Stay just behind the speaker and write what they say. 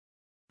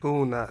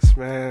Boo nuts,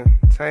 man.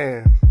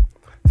 Damn.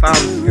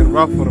 Times is getting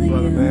rough for the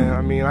brother, man.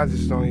 I mean, I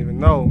just don't even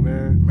know,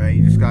 man. Man,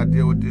 you just gotta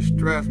deal with this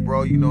stress,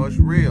 bro. You know it's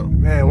real.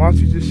 Man, why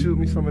don't you just shoot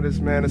me some of this,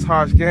 man? It's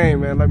harsh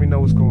game, man. Let me know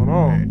what's going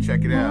on. Man,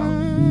 check it out.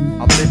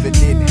 I'm living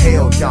in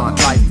hell, yon,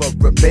 life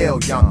of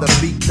rebellion. The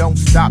beat don't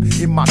stop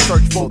in my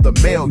search for the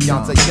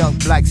millions. A young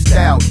black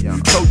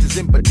stallion, soldiers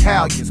in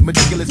battalions,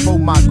 meticulous for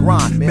my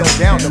grind, melt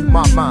down of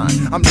my mind.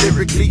 I'm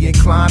lyrically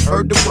inclined,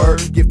 heard the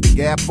word, give the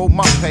gap for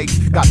my pace.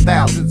 Got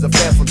thousands of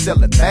fans from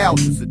selling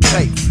thousands of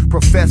tapes.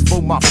 Profess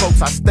for my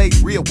folks, I stay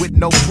real with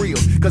no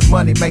frills. Cause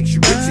money makes you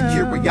rich and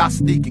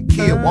curiosity can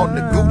kill. On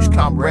the gooch,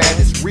 comrade,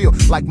 it's real.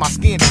 Like my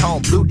skin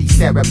tone, blue D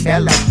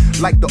cerebellum.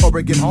 Like the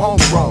Oregon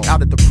homegrown,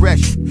 out of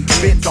depression,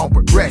 bent on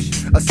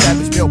progression. A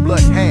savage male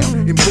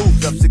bloodhound in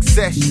moves of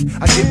succession.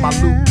 I get my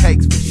loot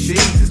takes for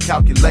she's it's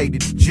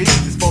calculated.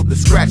 Jesus for the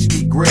scratch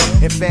me grill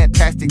and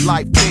fantastic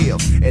life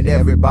tales. And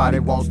everybody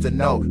wants to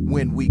know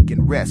when we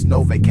can rest.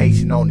 No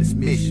vacation on this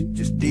mission,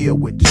 just deal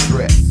with the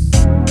stress.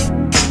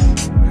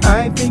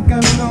 I think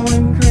I'm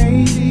going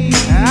crazy.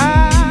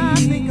 I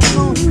think I'm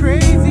going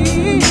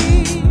crazy.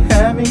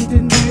 Having to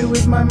deal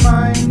with my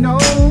mind, no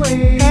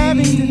way.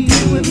 Having to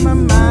deal with my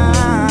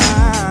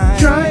mind.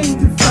 Trying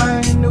to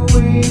find a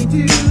way to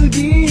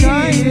deal.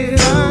 Trying to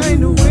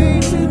find a way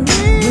to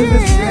deal with the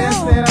stress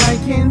that I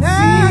can't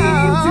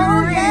seem to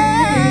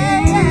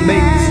read.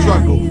 Make the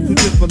struggle to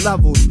different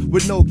levels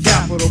with no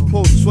capital,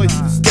 post-choice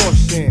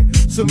distortion.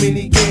 So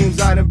many games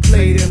I done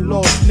played and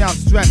lost. Now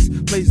stress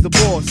plays the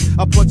boss.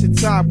 I punch your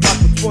time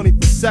proper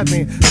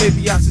 24/7.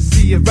 Maybe I should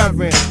see it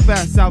reverent.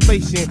 Fast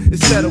salvation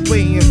instead of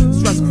waiting.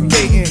 Stress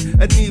creating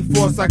a need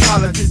for a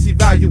psychologist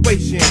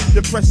evaluation.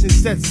 Depression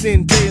sets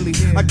in daily.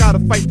 I gotta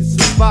fight to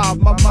survive.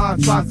 My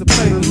mind tries to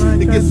play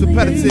me. It gets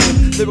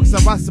repetitive. Lyrics I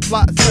write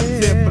supply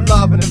sensitive for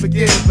love and to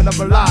forgive, but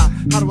I'm alive.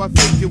 How do I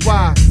figure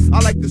why?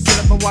 I like to sit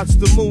up and watch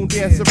the moon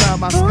dance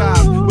around my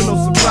skies. With no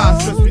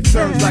surprise, stress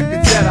returns like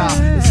a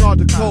Jedi. It's hard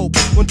to cope.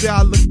 One day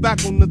I look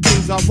back on the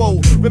things I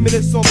wrote,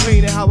 reminisce on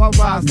pain and how I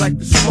rise like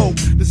the smoke.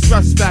 The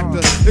stress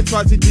factor, it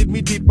tries to dig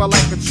me deeper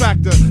like a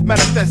tractor,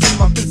 manifesting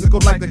my physical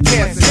like a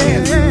cancer.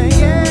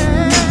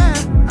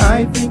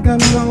 I think I'm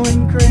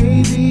going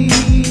crazy.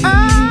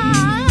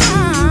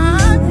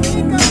 I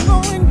think I'm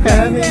going crazy.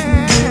 Having to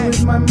deal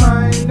with my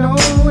mind, no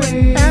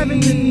way.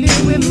 Having to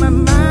deal with my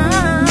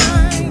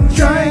mind.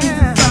 Trying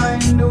to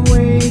find a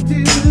way to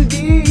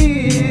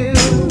deal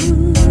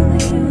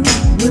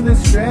with the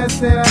stress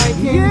that I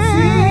can't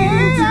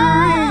seem to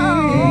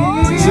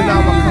read. So now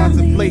I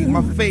contemplate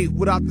my fate.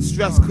 Without the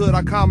stress, could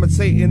I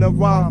commentate in a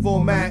rhyme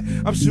format?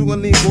 I'm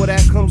shooting lean, boy,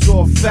 that comes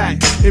off fat.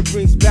 It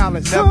brings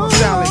balance, never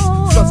challenge.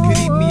 Stress could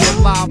eat me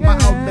alive. My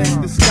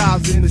outlet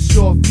disguised in the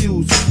short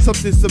fuse.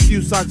 Substance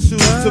abuse, I choose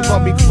to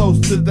run me close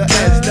to the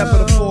edge,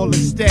 never to fall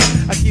instead.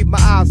 I keep my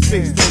eyes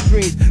fixed on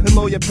dreams and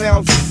million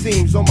pounds it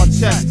seems on my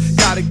chest.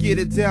 Gotta get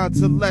it down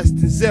to less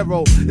than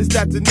zero. It's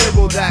that De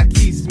Niro that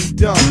keeps me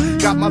dumb.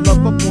 Got my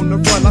love up on the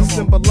run, I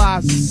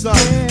symbolize the sun.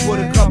 For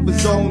the comfort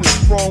zone is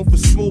prone for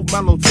smooth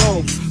mellow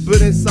tones.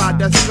 But inside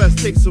that stress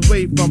takes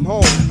away from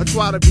home. I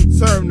try to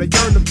return, I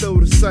yearn to feel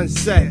the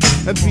sunset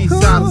and be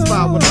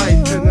satisfied with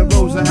life and the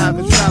roads I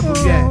haven't traveled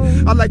yet.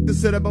 I like to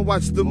sit up and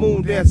watch the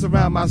moon dance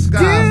around my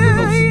skies. With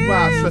no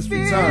surprise, stress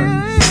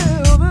returns.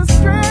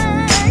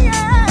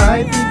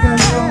 I think I'm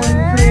going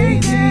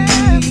crazy.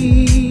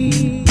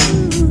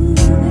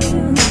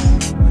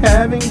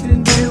 Having to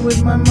deal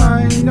with my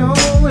mind, no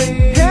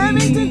way.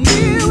 Having to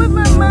deal with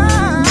my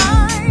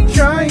mind.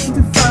 Trying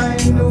to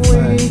find a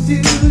way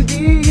to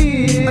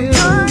deal. I'm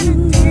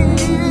trying to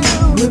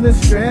deal with the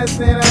stress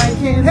that I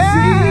can't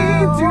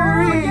seem to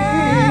read.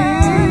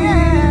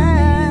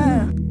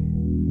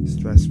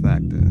 Stress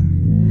factor.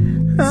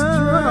 It's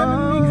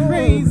driving me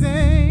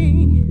crazy.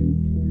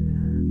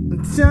 I'm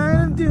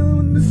tired of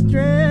dealing with the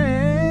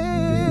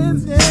stress.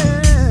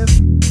 Yeah.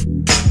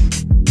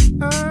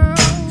 Oh,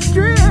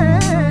 stress.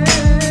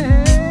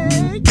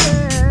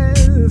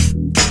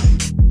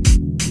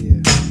 Yes.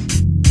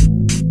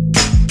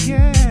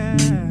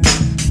 Yeah.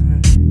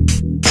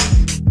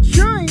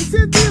 Trying to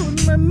deal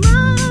with my mind.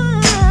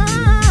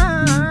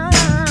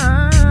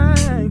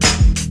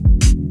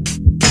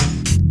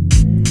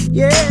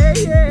 Yeah,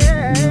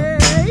 yeah.